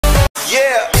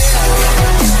Yeah.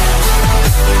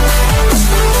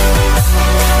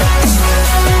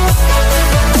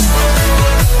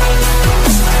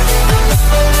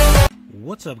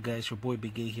 What's up guys, your boy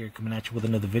Big A here coming at you with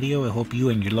another video. I hope you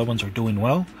and your loved ones are doing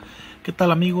well. ¿Qué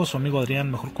tal amigos? Su amigo Adrián,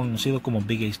 mejor conocido como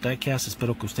Big A's Diecast.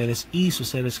 Espero que ustedes y sus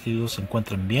seres queridos se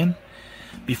encuentren bien.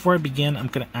 Before I begin, I'm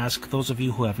going to ask those of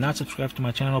you who have not subscribed to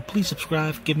my channel, please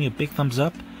subscribe, give me a big thumbs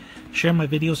up, share my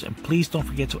videos, and please don't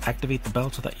forget to activate the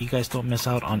bell so that you guys don't miss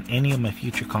out on any of my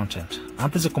future content.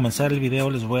 Antes de comenzar el video,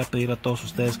 les voy a pedir a todos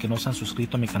ustedes que no se han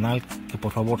suscrito a mi canal que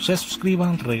por favor se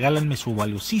suscriban, regálenme su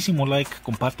valiosísimo like,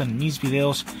 compartan mis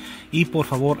videos y por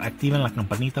favor activen la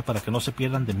campanita para que no se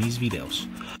pierdan de mis videos.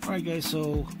 Alright guys,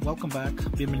 so welcome back.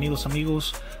 Bienvenidos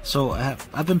amigos. So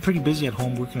I've been pretty busy at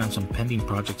home working on some pending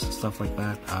projects and stuff like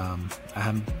that.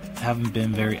 I haven't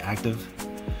been very active.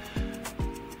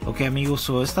 Ok amigos,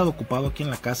 so he estado ocupado aquí en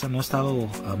la casa, no he estado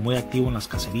muy activo en las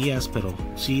cacerías, pero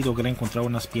sí logré encontrar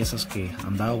unas piezas que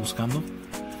andaba buscando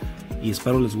y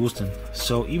espero les gusten.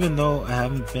 So even though I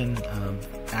haven't been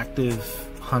active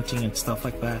hunting and stuff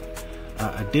like that,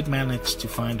 I did manage to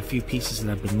find a few pieces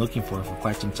that I've been looking for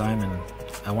quite some time, and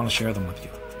I want to share them with you,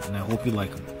 and I hope you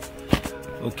like them.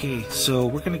 Okay, so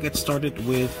we're going to get started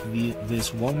with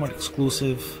this Walmart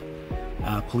exclusive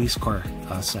police car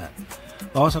set.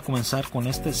 Vamos a comenzar con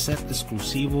este set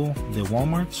exclusivo de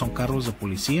Walmart. Son carros de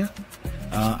policía.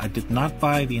 I did not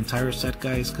buy the entire set,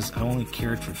 guys, because I only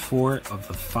cared for 4 of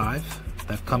the 5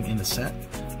 that come in the set.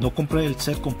 No compré el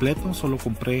set completo, solo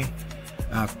compré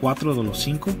 4 de los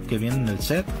 5 que vienen en el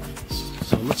set.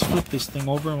 So let's flip this thing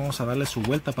over. Vamos a darle su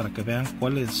vuelta para que vean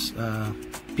cuáles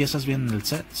piezas vienen en el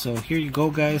set. So here you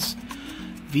go, guys.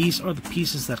 These are the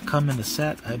pieces that come in the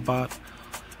set. I bought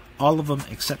all of them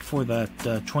except for that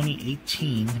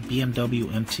 2018 BMW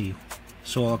M2.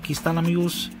 So aquí están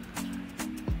amigos.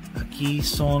 Aquí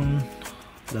son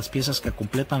las piezas que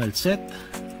completan el set.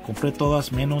 Compré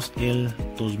todas menos el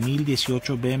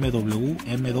 2018 BMW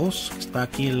M2 que está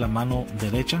aquí en la mano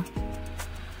derecha.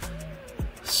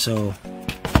 So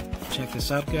check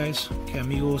this out guys. Ok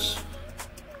amigos,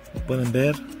 pueden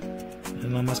ver, es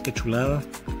nada más que chulada.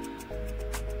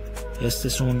 Este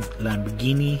es un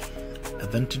Lamborghini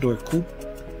Aventador Coupe.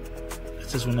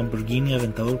 Este es un Lamborghini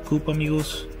Aventador Coupe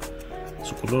amigos.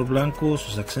 Su color blanco,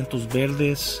 sus acentos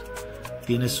verdes.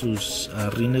 Tiene sus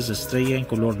rines de estrella en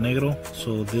color negro.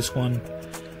 So this one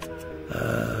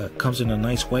comes in a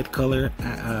nice white color,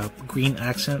 green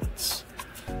accents,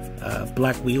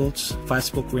 black wheels,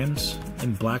 5-spoke rims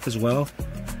in black as well.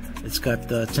 It's got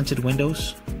tinted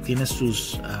windows. Tiene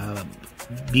sus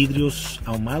vidrios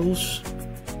ahumados,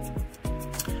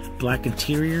 black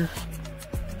interior.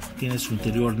 Tiene su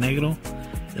interior negro.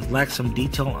 It lacks some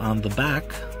detail on the back.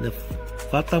 Le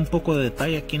falta un poco de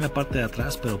detalle aquí en la parte de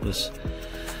atrás, pero pues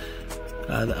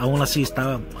aún así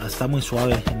está muy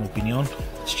suave en mi opinión.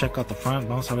 Let's check out the front.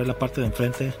 Vamos a ver la parte de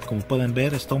enfrente. Como pueden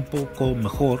ver, está un poco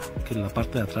mejor que la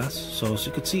parte de atrás. So as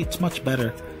you can see, it's much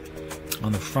better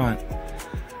on the front.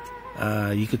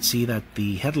 You could see that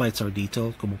the headlights are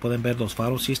detailed. Como pueden ver, los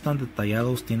faros sí están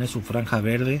detallados. Tiene su franja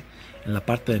verde en la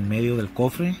parte del medio del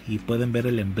cofre y pueden ver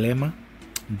el emblema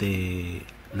de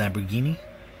Lamborghini.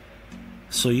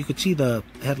 So you could see the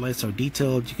headlights are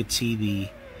detailed. You could see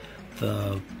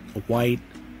the white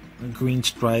green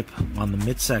stripe on the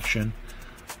midsection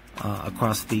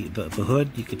across the hood.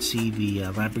 You could see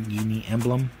the Lamborghini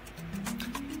emblem.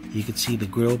 You could see the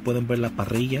grille. Pueden ver la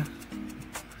parrilla.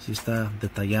 Sí está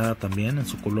detallada también en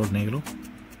su color negro.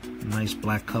 Nice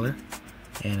black color.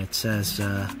 And it says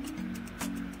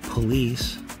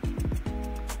police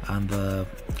on the,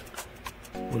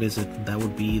 what is it? That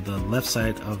would be the left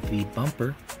side of the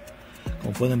bumper.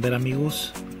 Como pueden ver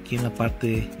amigos, aquí en la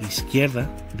parte izquierda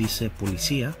dice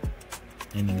policía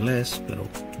en inglés, pero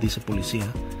dice policía.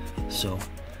 So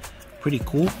pretty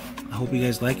cool. I hope you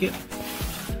guys like it.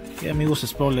 Okay amigos,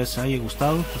 espero les haya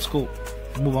gustado. Let's go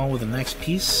move on with the next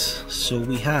piece. So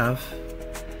we have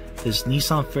this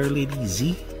Nissan Fairlady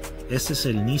Z. Este es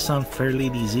el Nissan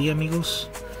Fairlady Z amigos.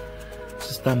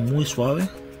 Este está muy suave.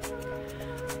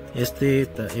 Este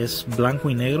es blanco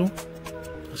y negro.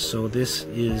 So this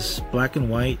is black and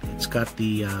white. It's got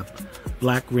the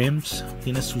black rims.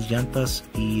 Tiene sus llantas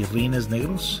y rines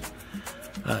negros.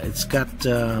 It's got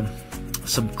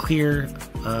some clear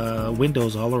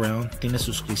windows all around. Tiene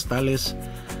sus cristales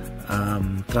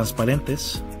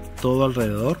transparentes todo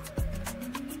alrededor.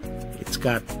 It's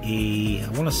got I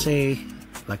want to say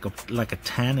like a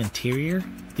tan interior.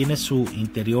 Tiene su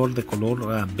interior de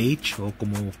color beige o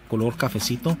como color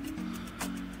cafecito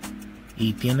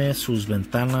y tiene sus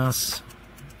ventanas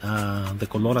de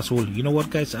color azul. You know what,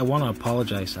 guys? I want to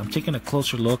apologize. I'm taking a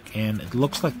closer look, and it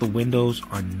looks like the windows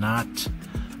are not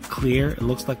clear. It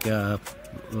looks like a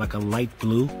light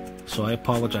blue. So I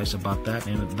apologize about that,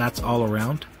 and that's all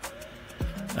around.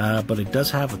 But it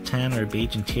does have a tan or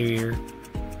beige interior.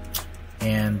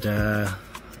 And in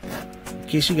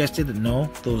case you guys didn't know,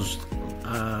 those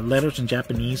letters in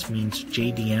Japanese means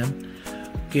JDM.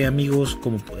 Que amigos,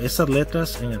 como esas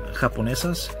letras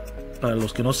japonesas, para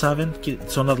los que no saben,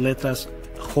 son las letras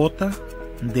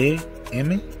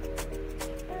JDM,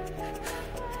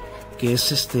 que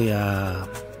es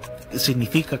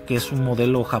significa que es un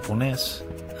modelo japonés.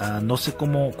 No sé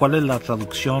cuál es la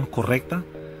traducción correcta,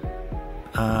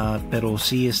 pero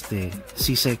sí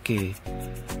sí sé que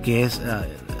es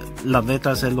las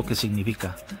letras es lo que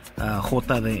significa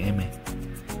JDM.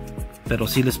 Pero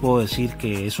sí les puedo decir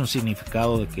que es un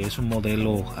significado de que es un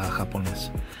modelo japonés.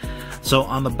 So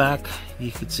on the back,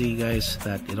 you can see, guys,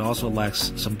 that it also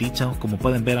lacks some detail. Como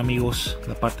pueden ver, amigos,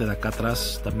 la parte de acá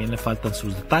atrás también le faltan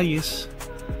sus detalles.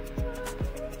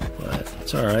 But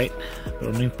it's alright.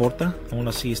 Pero no importa. Aún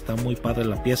así está muy padre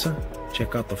la pieza.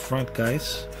 Check out the front,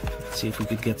 guys. Let's see if we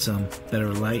could get some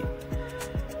better light.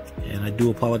 And I do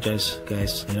apologize,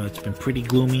 guys. You know, it's been pretty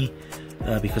gloomy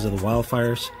because of the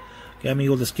wildfires. Okay,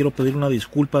 amigos, les quiero pedir una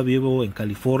disculpa. Vivo en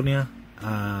California.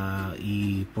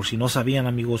 Y por si no sabían,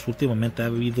 amigos, últimamente ha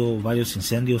habido varios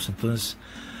incendios. Entonces,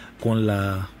 con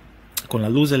la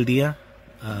luz del día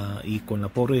y con la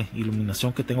pobre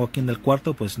iluminación que tengo aquí en el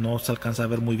cuarto, pues no se alcanza a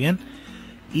ver muy bien.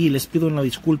 Y les pido una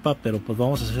disculpa, pero pues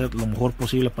vamos a hacer lo mejor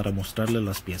posible para mostrarles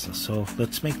las piezas. So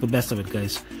let's make the best of it,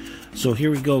 guys. So here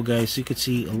we go, guys. You can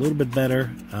see a little bit better.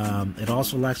 It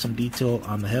also lacks some detail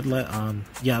on the headlight.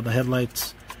 The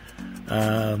headlights.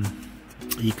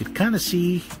 You could kind of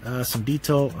see some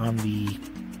detail on the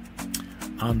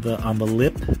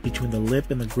lip, between the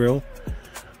lip and the grill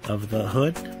of the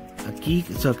hood. Aquí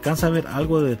se alcanza a ver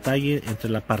algo de detalle entre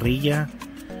la parrilla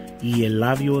y el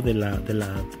labio de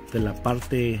la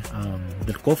parte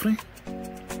del cofre.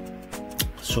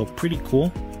 So pretty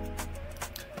cool.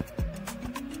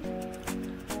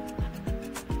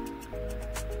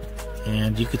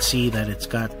 And you could see that it's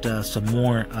got some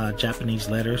more Japanese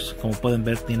letters. Como pueden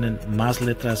ver, tienen más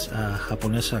letras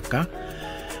japonesas acá,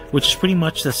 which is pretty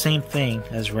much the same thing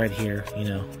as right here, you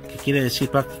know. Que quiere decir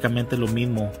prácticamente lo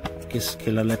mismo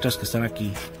que las letras que están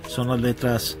aquí. Son las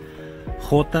letras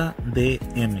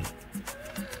JDM.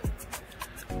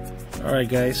 Alright,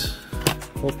 guys.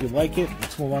 Hope you like it.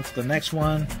 Let's move on to the next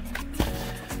one.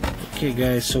 Okay,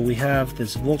 guys, so we have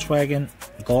this Volkswagen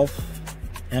Golf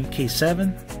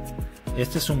MK7.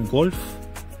 Este es un Golf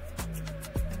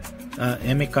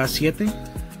MK7.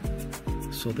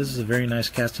 So this is a very nice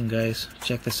casting, guys.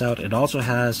 Check this out. It also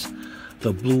has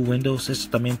the blue windows. Este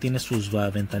también tiene sus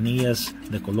ventanillas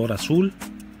de color azul.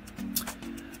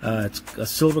 It's a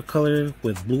silver color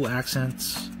with blue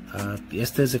accents.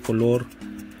 Este es de color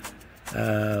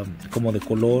como de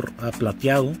color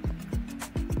plateado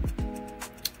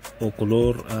o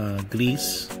color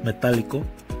gris metálico,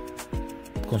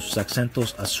 con sus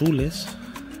acentos azules.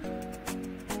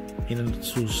 Tienen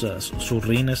sus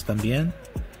rines también.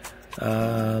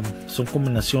 Son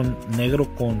combinación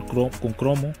negro con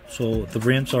cromo. So the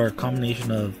rims are a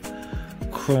combination of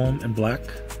chrome and black.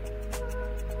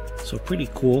 So pretty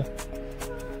cool.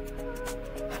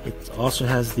 It also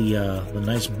has the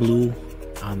nice blue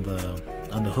on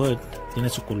the hood. Tiene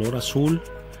su color azul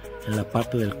en la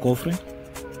parte del cofre.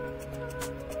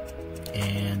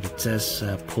 And it says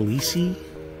Police.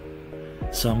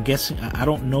 So I'm guessing, I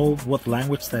don't know what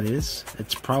language that is.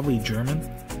 It's probably German.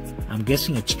 I'm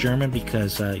guessing it's German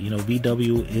because you know,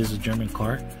 VW is a German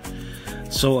car.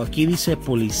 So aquí dice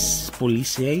Police,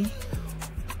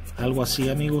 algo así,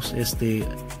 amigos. Estoy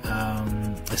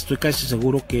casi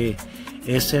seguro que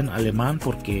es en alemán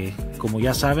porque, como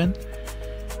ya saben,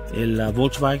 el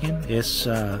Volkswagen es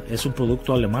un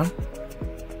producto alemán.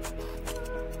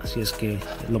 Así es que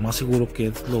lo más seguro que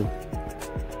es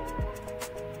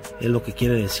lo que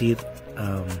quiere decir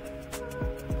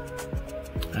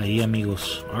ahí,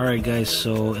 amigos. Alright, guys,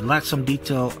 so it lacks some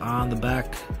detail on the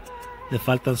back. Le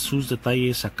faltan sus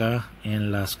detalles acá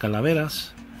en las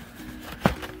calaveras,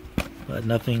 but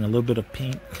nothing a little bit of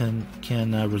paint can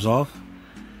resolve.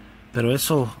 Pero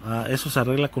eso se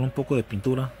arregla con un poco de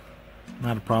pintura.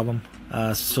 Not a problem.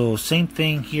 So same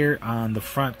thing here on the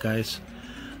front, guys.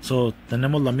 So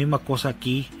tenemos la misma cosa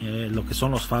aquí, lo que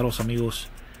son los faros, amigos.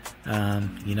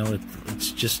 You know,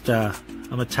 it's just a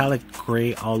metallic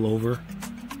gray all over.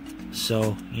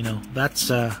 So, you know, that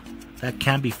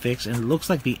can be fixed. And it looks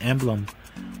like the emblem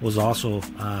was also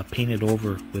painted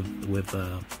over with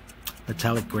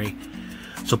metallic gray.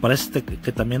 So parece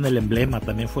que también el emblema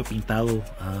también fue pintado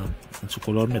en su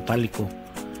color metálico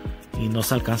y no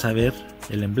se alcanza a ver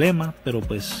el emblema, pero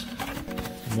pues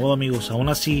de modo, amigos, aún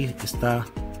así está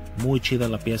muy chida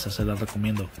la pieza, se la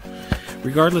recomiendo.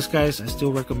 Regardless, guys, I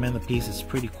still recommend the piece. It's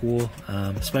pretty cool,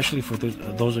 especially for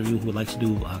those of you who like to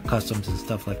do customs and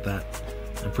stuff like that.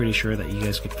 I'm pretty sure that you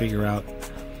guys could figure out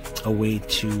a way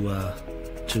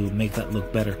to make that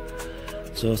look better.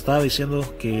 So estaba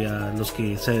diciendo que los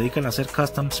que se dedican a hacer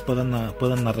customs puedan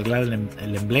arreglar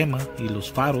el emblema y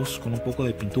los faros con un poco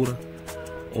de pintura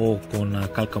o con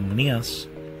calcamonías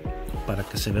para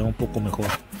que se vea un poco mejor.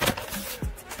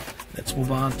 Let's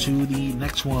move on to the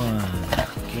next one.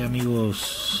 Ok,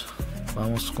 amigos,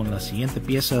 vamos con la siguiente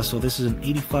pieza. So this is an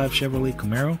 85 Chevrolet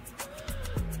Camaro.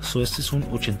 So este es un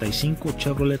 85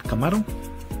 Chevrolet Camaro.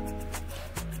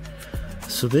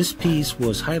 So this piece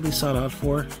was highly sought out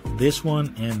for. This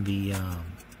one and the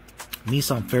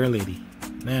Nissan Fairlady.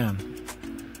 Man,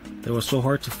 they were so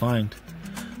hard to find.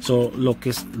 So lo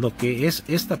que es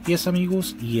esta pieza,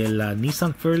 amigos, y el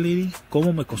Nissan Fairlady,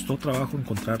 cómo me costó trabajo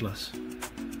encontrarlas.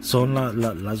 Son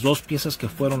las dos piezas que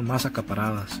fueron más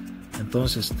acaparadas.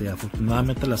 Entonces,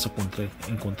 afortunadamente las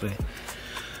encontré.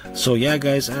 So yeah,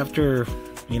 guys, after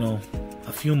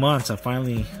a few months, I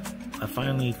finally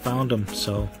found them.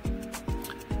 So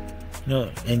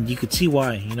and you could see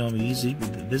why.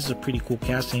 This is a pretty cool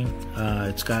casting.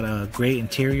 It's got a gray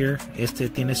interior.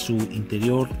 Tiene su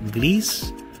interior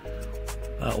gris.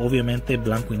 Obviamente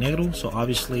blanco y negro. So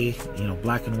obviously,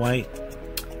 black and white.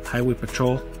 Highway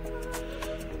Patrol.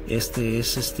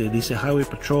 Dice Highway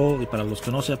Patrol, y para los que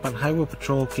no sepan, Highway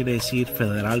Patrol quiere decir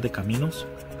Federal de Caminos.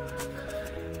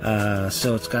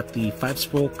 So it's got the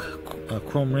 5-spoke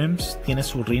chrome rims. Tiene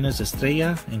sus rines de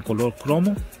estrella en color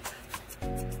cromo.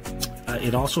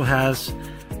 It also has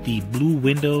the blue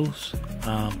windows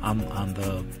on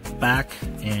the back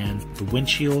and the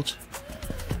windshield.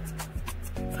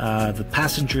 The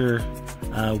passenger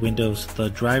windows, the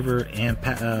driver and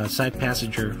front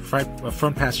passenger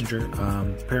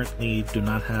apparently do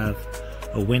not have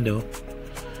a window,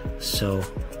 so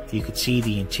you could see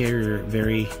the interior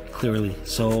very clearly.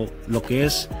 So lo que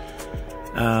es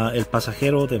el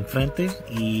pasajero de enfrente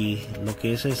y lo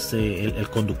que es el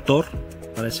conductor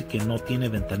parece que no tiene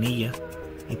ventanilla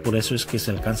y por eso es que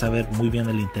se alcanza a ver muy bien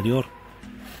el interior.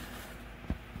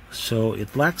 So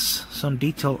it lacks some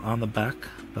detail on the back,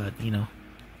 but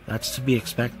that's to be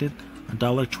expected.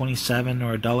 $1.27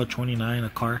 or $1.29 a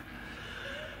car.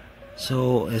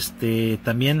 So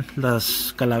también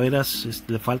las calaveras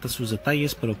le faltan sus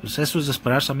detalles, pero pues eso es de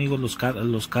esperarse, amigos.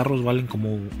 Los carros valen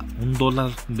como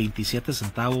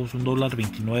 $1.27,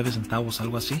 $1.29,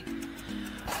 algo así.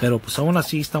 Pero pues aún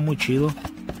así está muy chido.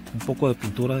 Un poco de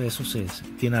pintura de eso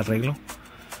tiene arreglo.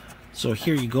 So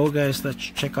here you go, guys.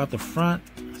 Let's check out the front.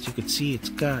 As you can see, it's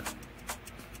got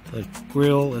the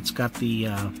grill. It's got the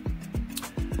I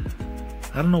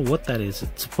don't know what that is.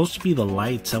 It's supposed to be the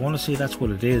lights. I want to say that's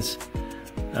what it is.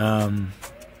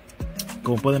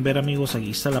 Como pueden ver, amigos,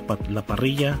 aquí está la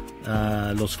parrilla.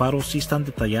 Los faros sí están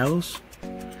detallados.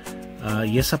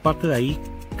 Y esa parte de ahí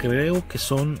creo que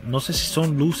no sé si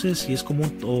son luces, si es como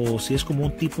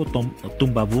un tipo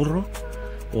tumbaburro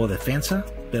o defensa,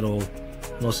 pero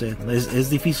no sé, es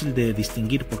difícil de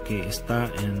distinguir porque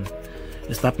está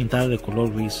pintada de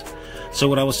color gris. So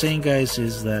what I was saying, guys,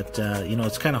 is that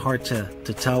it's kind of hard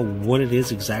to tell what it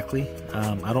is exactly.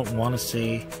 I don't want to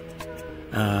say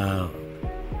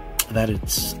that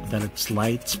it's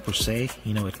lights per se.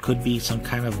 It could be some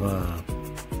kind of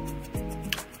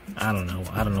I don't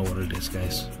know what it is,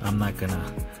 guys. I'm not gonna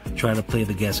try to play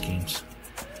the guess games.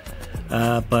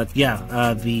 But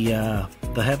yeah, the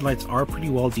headlights are pretty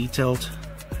well detailed.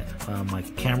 My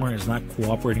camera is not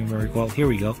cooperating very well. Here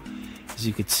we go. As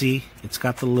you can see, it's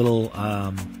got the little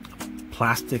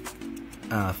plastic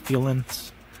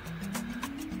fillings.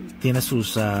 Tiene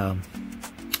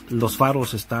los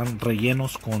faros están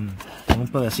rellenos con un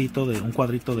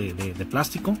cuadrito de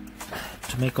plástico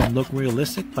to make them look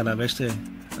realistic, para verse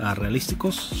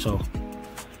realísticos. So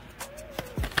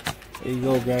there you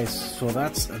go, guys. So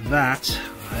that's that.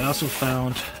 I also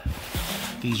found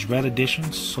these red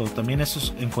editions. So también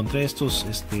encontré estos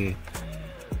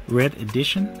Red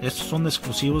Edition. Estos son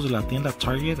exclusivos de la tienda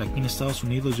Target aquí en Estados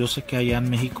Unidos. Yo sé que allá en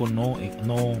México no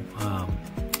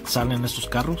salen estos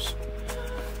carros,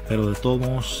 pero de todos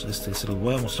modos se los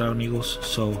voy a mostrar, amigos.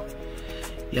 So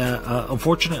yeah,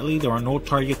 unfortunately there are no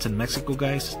Targets in Mexico,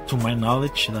 guys. To my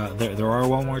knowledge, there are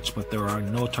Walmarts, but there are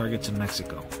no Targets in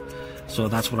Mexico. So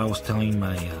that's what I was telling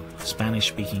my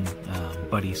Spanish-speaking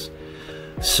buddies.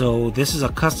 So this is a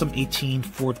custom 18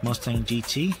 Ford Mustang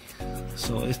GT.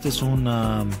 So este es un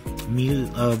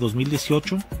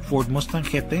 2018 Ford Mustang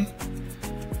GT.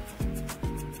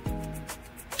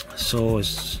 So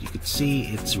as you can see,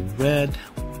 it's red.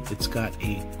 It's got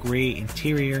a gray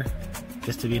interior.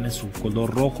 Este viene en su color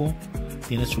rojo.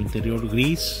 Tiene su interior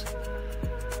gris.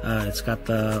 It's got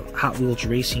the Hot Wheels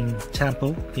Racing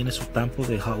tampo. Tiene su tampo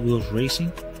de Hot Wheels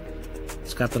Racing.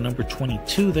 It's got the number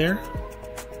 22 there.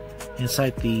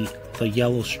 Inside the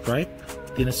yellow stripe.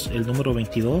 Tienes el número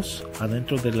 22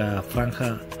 adentro de la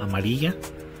franja amarilla.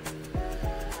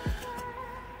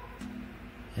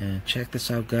 And check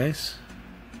this out, guys.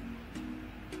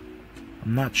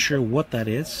 I'm not sure what that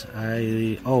is.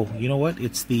 Oh, you know what?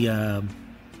 It's the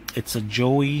it's a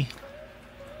Joey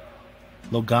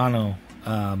Logano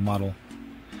model.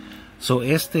 So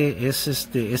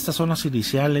estas son las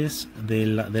iniciales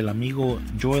del amigo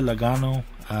Joey Logano.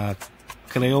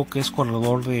 Creo que es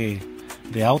corredor de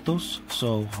autos.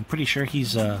 So I'm pretty sure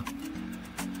he's an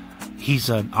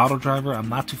auto driver. I'm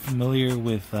not too familiar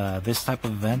with this type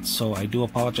of events, so I do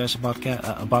apologize about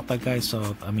that guy.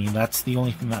 So I mean, that's the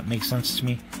only thing that makes sense to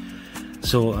me.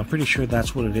 So I'm pretty sure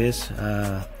that's what it is.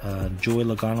 Joey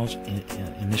Logano's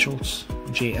initials,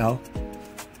 JL.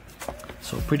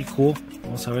 So pretty cool.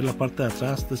 Vamos a ver la parte de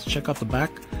atrás. Let's check out the back.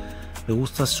 Me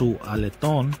gusta su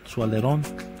alerón.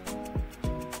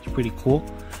 It's pretty cool.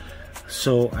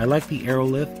 So I like the aero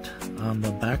lift on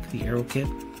the back, the aero kit,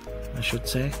 I should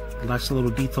say. It lacks a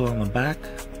little detail on the back.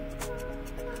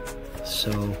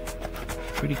 So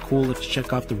pretty cool. Let's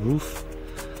check out the roof.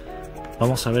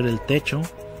 Vamos a ver el techo.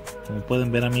 Como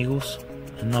pueden ver, amigos,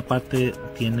 en una parte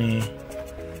tiene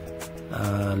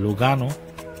Logano,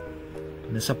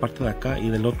 en esa parte de acá, y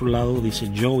del otro lado dice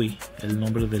Joey, el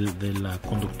nombre del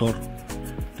conductor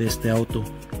de este auto.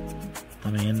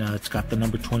 También it's got the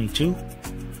number 22.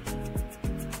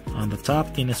 On the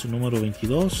top tiene su número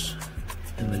 22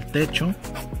 en el techo.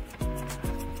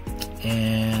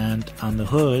 And on the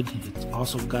hood, it's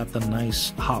also got the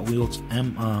nice Hot Wheels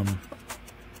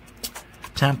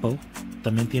tampo.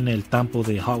 También tiene el tampo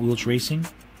de Hot Wheels Racing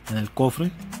en el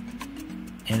cofre.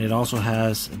 And it also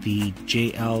has the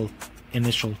JL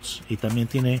initials. Y también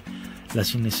tiene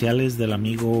las iniciales del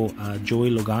amigo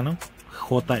Joey Logano,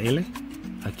 JL,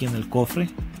 aquí en el cofre.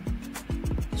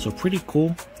 So pretty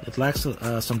cool. It lacks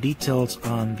some details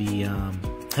on the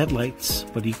headlights,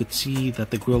 but you could see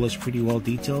that the grille is pretty well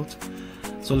detailed.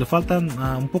 So le faltan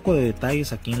un poco de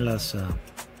detalles aquí en los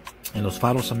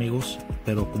faros, amigos,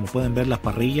 pero como pueden ver, la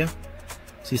parrilla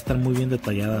sí están muy bien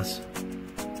detalladas.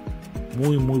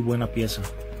 Muy buena pieza.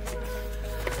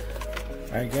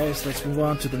 Alright, guys, let's move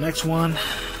on to the next one.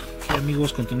 Okay,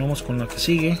 amigos, continuamos con la que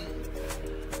sigue.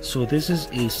 So this is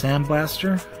a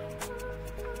sandblaster.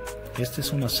 Este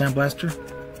es una sandblaster.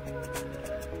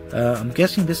 I'm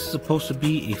guessing this is supposed to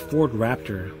be a Ford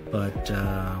Raptor, but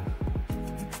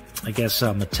I guess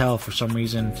Mattel for some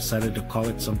reason decided to call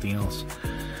it something else.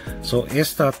 So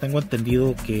esta tengo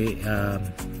entendido que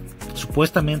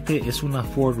supuestamente es una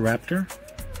Ford Raptor,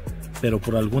 pero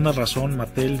por alguna razón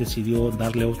Mattel decidió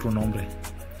darle otro nombre.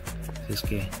 Así es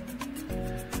que,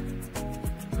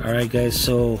 alright, guys,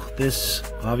 so this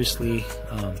obviously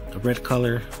the red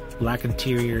color, black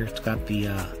interior. It's got the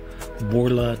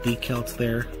Borla decals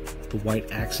there, the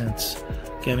white accents.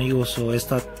 Okay, amigos, so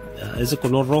esta es de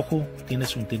color rojo, tiene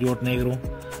su interior negro,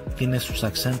 tiene sus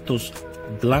acentos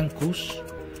blancos,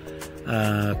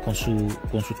 con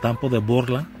su tampo de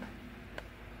Borla.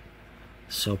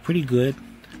 So pretty good.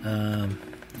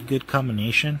 Good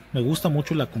combination. Me gusta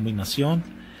mucho la combinación.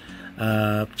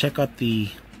 Check out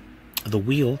the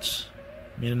wheels.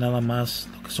 Miren nada más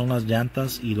lo que son las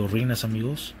llantas y los rines,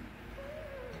 amigos.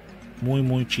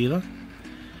 Muy chida.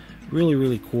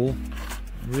 Really cool.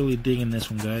 Really digging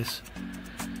this one, guys.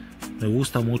 Me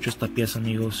gusta mucho esta pieza,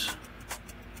 amigos.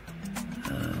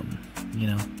 You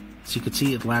know, as you can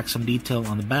see, it lacks some detail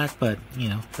on the back, but you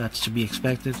know, that's to be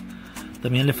expected.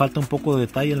 También le falta un poco de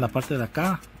detalle en la parte de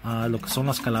acá, lo que son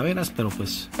las calaveras, pero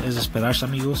pues es de esperarse,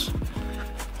 amigos.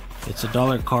 It's a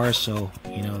dollar car, so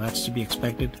you know, that's to be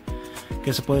expected.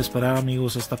 ¿Qué se puede esperar,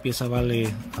 amigos? Esta pieza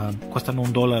vale, cuesta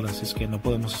 $1, así es que no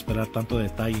podemos esperar tanto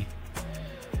detalle.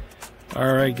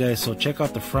 Alright, guys, so check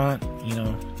out the front. You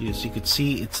know, as you can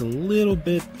see, it's a little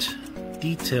bit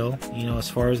detailed, you know, as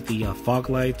far as the fog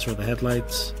lights or the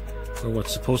headlights, or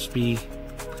what's supposed to be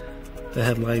the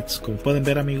headlights. Como pueden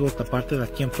ver, amigos, la parte de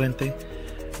aquí enfrente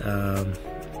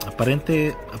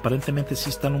aparentemente sí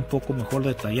están un poco mejor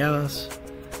detalladas.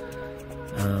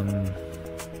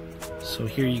 So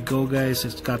here you go, guys.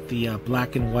 It's got the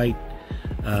black and white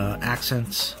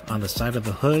accents on the side of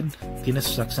the hood. Tiene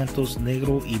sus acentos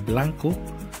negro y blanco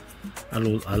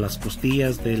a las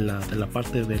costillas de la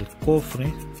parte del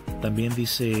cofre. también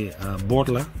dice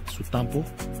Borla, su tampo,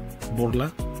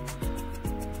 Borla.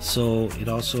 So it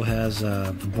also has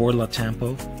the Borla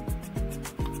tampo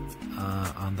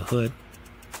on the hood,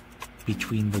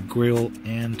 between the grill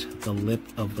and the lip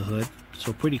of the hood.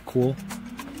 So pretty cool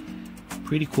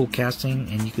casting,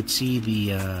 and you could see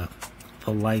the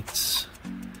lights,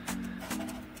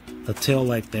 the tail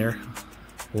light there,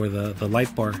 or the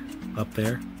light bar up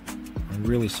there. I'm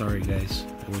really sorry guys,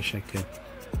 I wish I could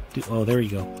do, oh there you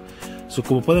go. So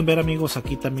como pueden ver amigos,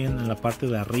 aquí también en la parte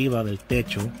de arriba del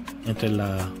techo, entre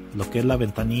lo que es la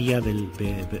ventanilla de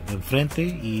enfrente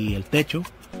y el techo,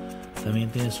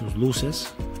 también tiene sus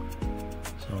luces.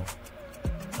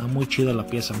 Está muy chida la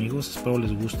pieza amigos, espero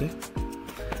les guste.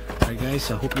 Alright guys,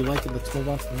 I hope you like it. Let's move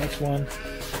on to the next one.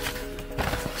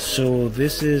 So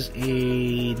this is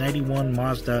a 91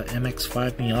 Mazda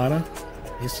MX-5 Miata.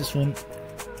 Este es un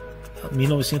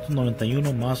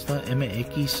 1991 Mazda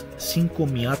MX-5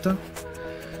 Miata.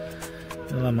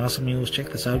 Nada más amigos,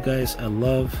 check this out guys. I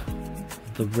love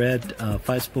the red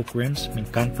 5-spoke rims. Me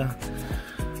encanta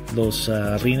los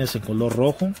rines en color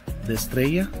rojo de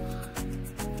estrella,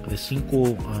 de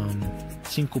 5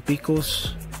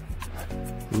 picos.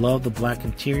 Love the black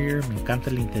interior. Me encanta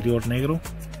el interior negro.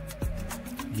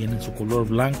 Viene en su color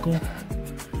blanco.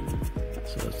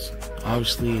 So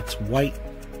obviously it's white.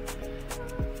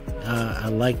 I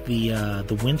like the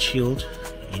windshield.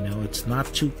 You know, it's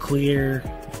not too clear.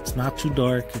 It's not too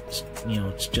dark. It's, you know,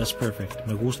 it's just perfect.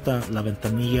 Me gusta la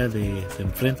ventanilla de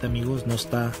enfrente amigos. No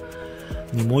está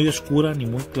ni muy oscura ni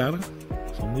muy clara.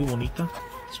 Está muy bonita.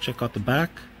 Let's check out the back.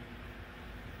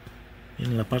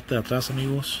 En la parte de atrás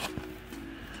amigos.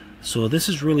 So this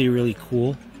is really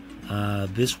cool.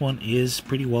 This one is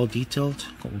pretty well detailed.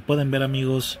 Como pueden ver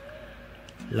amigos,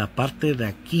 la parte de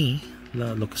aquí,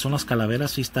 lo que son las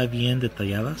calaveras, sí está bien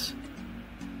detalladas.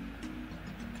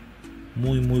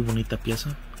 Muy bonita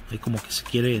pieza. Ahí como que se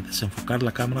quiere desenfocar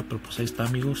la cámara, pero pues ahí está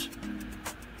amigos.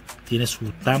 Tiene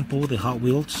su tampo de Hot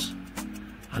Wheels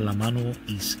a la mano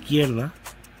izquierda.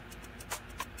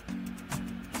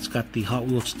 It's got the Hot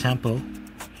Wheels tampo,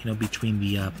 you know, between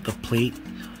the plate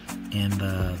and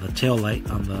the tail light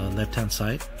on the left hand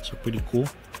side. So pretty cool.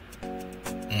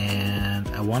 And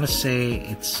I want to say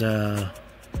it's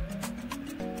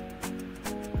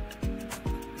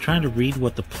trying to read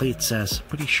what the plate says.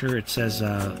 Pretty sure it says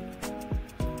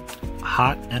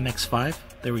Hot MX-5.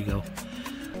 There we go.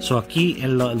 So aquí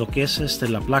en lo que es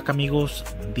la placa amigos,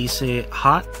 dice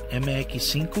Hot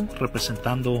MX-5,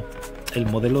 representando el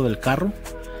modelo del carro.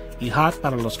 Y hot,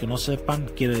 para los que no sepan,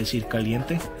 quiere decir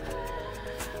caliente.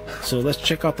 So let's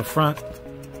check out the front.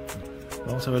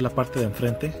 Vamos a ver la parte de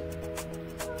enfrente.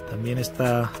 También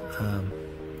está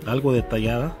algo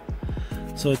detallada.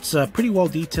 So it's pretty well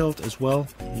detailed as well.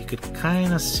 You could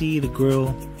kind of see the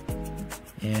grille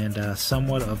and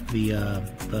somewhat of the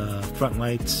front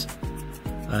lights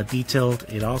detailed.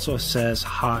 It also says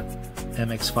Hot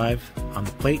MX-5 on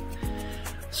the plate.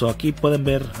 So aquí pueden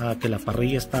ver que la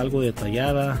parrilla está algo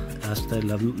detallada, hasta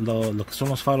lo que son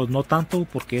los faros no tanto,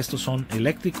 porque estos son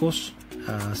eléctricos,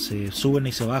 se suben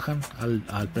y se bajan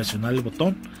al presionar el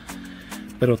botón.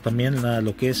 Pero también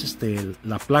lo que es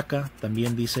la placa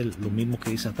también dice lo mismo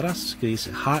que dice atrás, que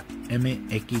dice Hot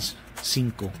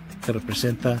MX-5, que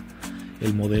representa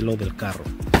el modelo del carro.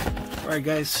 Alright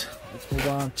guys, let's move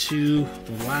on to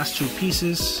the last two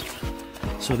pieces.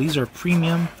 So these are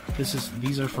premium.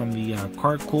 These are from the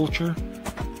Car Culture.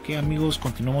 Okay amigos,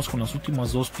 continuamos con las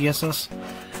últimas dos piezas.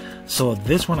 So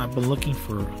this one I've been looking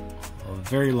for a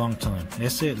very long time. La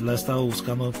he estado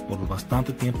buscando por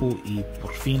bastante tiempo y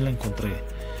por fin la encontré.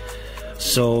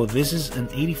 So this is an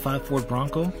 85 Ford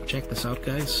Bronco. Check this out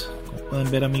guys. Como pueden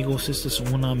ver amigos, esta es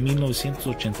una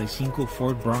 1985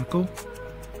 Ford Bronco.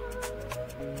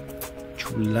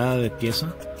 Chulada de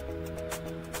pieza.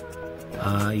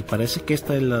 Y parece que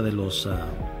esta es la de los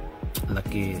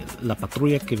la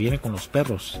patrulla que viene con los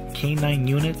perros.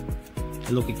 K9 Unit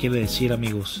es lo que quiere decir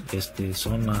amigos.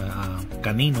 Son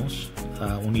caninos,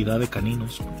 unidad de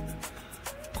caninos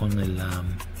con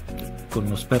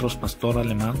los perros pastor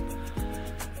alemán.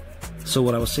 So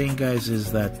what I was saying guys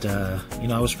is that you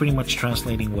know, I was pretty much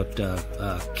translating what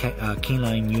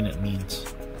K9 Unit means.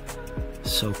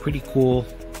 So pretty cool.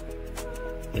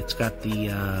 It's got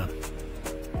the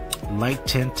light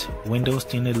tint windows,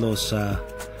 tiene los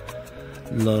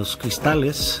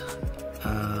cristales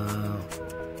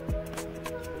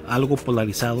algo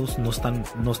polarizados, no están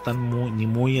ni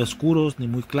muy oscuros ni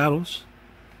muy claros,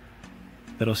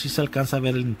 pero sí se alcanza a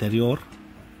ver el interior.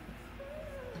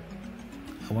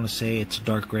 I want to say it's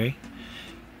dark gray.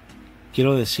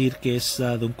 Quiero decir que es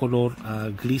de un color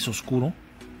gris oscuro.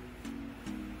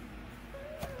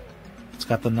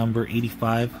 got the number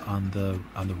 85 on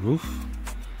the roof.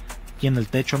 Aquí en el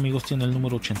techo, amigos, tiene el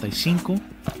número 85.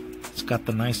 It's got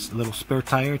the nice little spare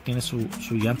tire. Tiene su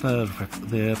llanta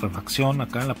de refacción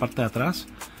acá en la parte de atrás.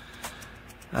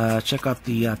 Check out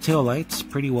the tail lights,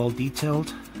 pretty well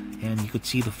detailed, and you could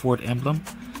see the Ford emblem.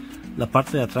 La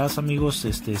parte de atrás, amigos,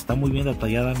 está muy bien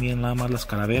detallada. Miren nada más las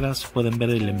calaveras. Pueden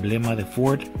ver el emblema de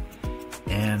Ford,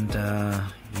 and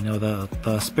you know,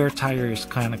 the spare tire is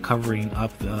kind of covering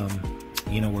up,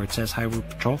 you know, where it says Highway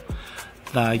Patrol.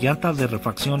 La llanta de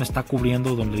refacción está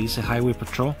cubriendo donde dice Highway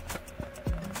Patrol.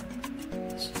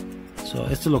 So,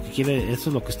 esto es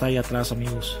lo que está ahí atrás,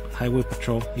 amigos, Highway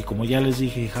Patrol. Y como ya les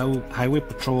dije, Highway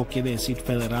Patrol quiere decir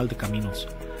Federal de Caminos.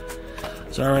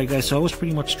 So, alright guys, so I was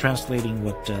pretty much translating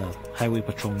what Highway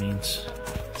Patrol means.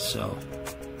 So,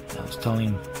 I was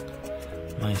telling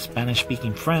my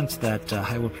Spanish-speaking friends that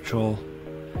Highway Patrol,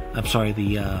 I'm sorry,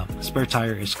 the spare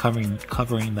tire is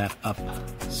covering that up.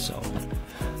 So,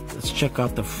 let's check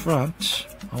out the front.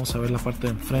 Vamos a ver la parte de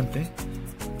enfrente.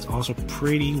 It's also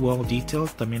pretty well detailed.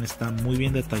 También está muy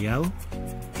bien detallado.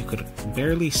 You could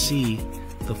barely see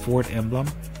the Ford emblem.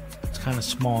 It's kind of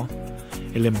small.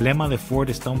 El emblema de Ford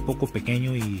está un poco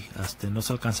pequeño y no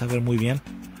se alcanza a ver muy bien.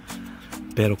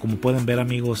 Pero como pueden ver,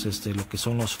 amigos, lo que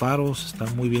son los faros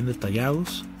están muy bien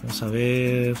detallados. Vamos a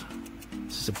ver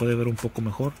si se puede ver un poco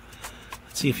mejor.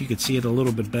 Let's see if you could see it a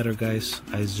little bit better, guys.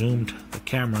 I zoomed the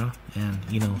camera and,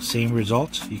 you know, same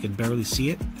result. You can barely see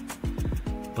it,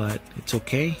 but it's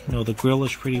okay. You know, the grill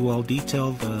is pretty well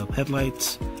detailed. The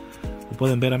headlights, como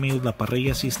pueden ver, amigos, la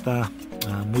parrilla sí está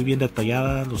muy bien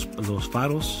detallada. Los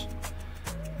faros,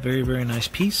 very, very nice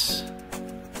piece.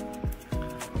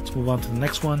 Let's move on to the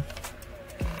next one.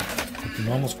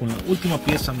 Continuamos con la última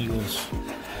pieza, amigos.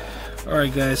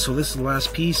 Alright guys, so this is the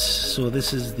last piece. So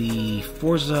this is the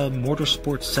Forza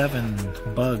Motorsport 7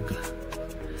 Bug.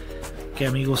 Okay,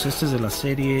 amigos, este es de la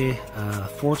serie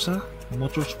Forza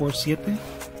Motorsport 7.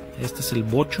 Este es el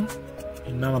bocho.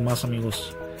 Y nada más,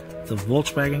 amigos, the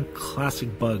Volkswagen Classic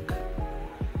Bug.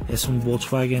 Es un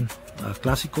Volkswagen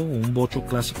clásico, un bocho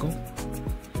clásico,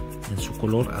 en su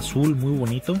color azul muy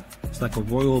bonito. It's like a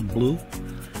royal blue.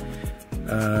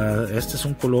 Este es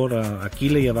un color, aquí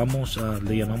le llamamos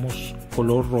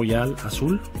color royal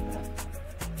azul.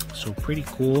 So pretty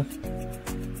cool.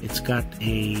 It's got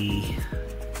I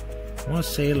want to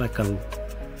say like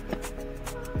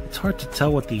it's hard to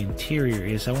tell what the interior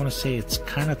is. I want to say it's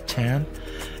kind of tan.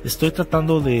 Estoy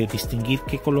tratando de distinguir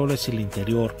qué color es el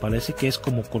interior. Parece que es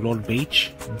como color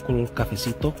beige, un color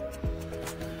cafecito.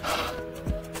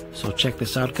 So check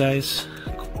this out, guys.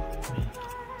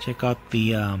 Check out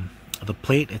the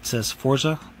plate. It says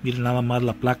Forza. Miren nada más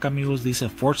la placa, amigos, dice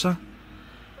Forza.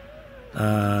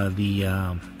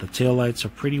 The tail lights are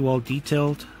pretty well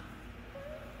detailed.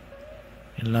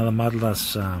 Miren nada más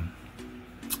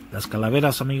las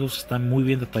calaveras, amigos, están muy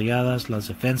bien detalladas. Las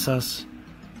defensas,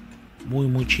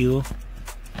 muy chido.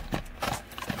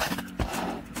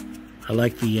 I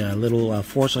like the little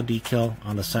Forza decal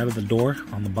on the side of the door,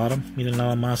 on the bottom. Miren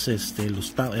nada más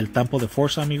el tampo de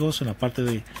Forza, amigos, en la parte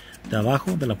de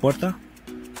abajo de la puerta.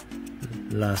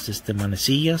 Las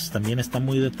manecillas también están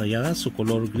muy detalladas, su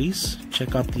color gris.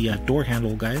 Check out the door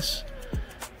handle, guys.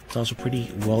 It's also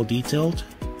pretty well detailed.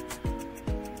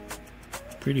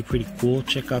 Pretty cool.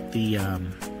 Check out the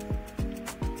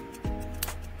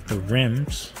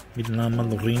rims. Miren nada más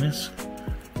los rines.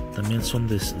 También son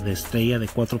de estrella de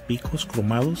 4 picos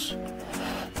cromados.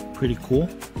 Pretty cool.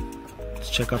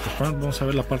 Let's check out the front. Vamos a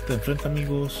ver la parte de enfrente,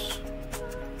 amigos.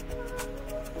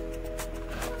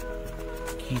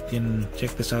 Aquí tienen,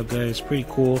 check this out, guys. Pretty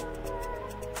cool.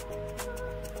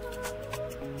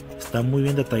 Está muy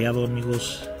bien detallado,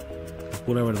 amigos. De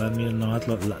pura verdad, miren nada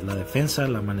más la defensa,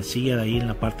 la manecilla de ahí en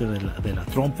la parte de la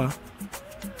trompa.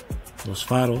 Los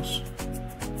faros.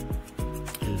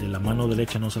 El de la mano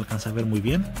derecha no se alcanza a ver muy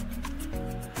bien.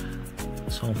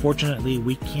 So unfortunately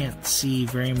we can't see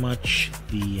very much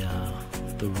the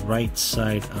right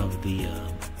side of the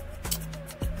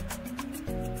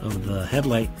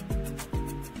headlight,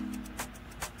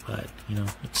 but you know,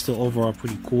 it's still overall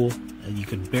pretty cool. And you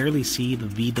can barely see the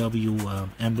VW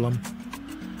emblem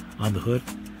on the hood.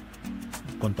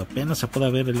 Cuanto apenas se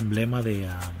puede ver el emblema de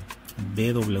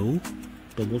BMW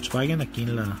de Volkswagen aquí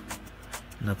en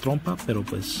la trompa, pero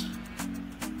pues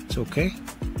it's okay.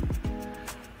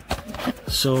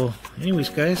 So anyways,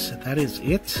 guys, that is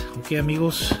it. Okay,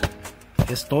 amigos,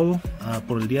 es todo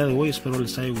por el día de hoy. Espero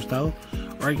les haya gustado.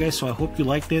 Alright, guys, so I hope you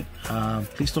liked it.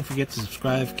 Please don't forget to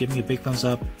subscribe, give me a big thumbs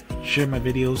up, share my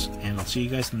videos, and I'll see you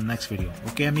guys in the next video.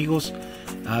 Okay, amigos,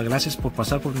 gracias por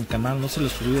pasar por mi canal. No se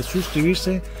les olvide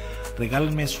suscribirse,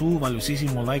 regálenme su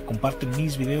valiosísimo like, comparten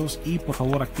mis videos y por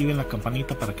favor activen la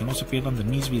campanita para que no se pierdan de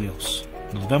mis videos.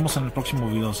 Nos vemos en el próximo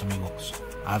video, amigos.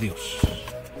 Adiós.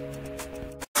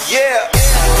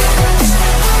 Yeah.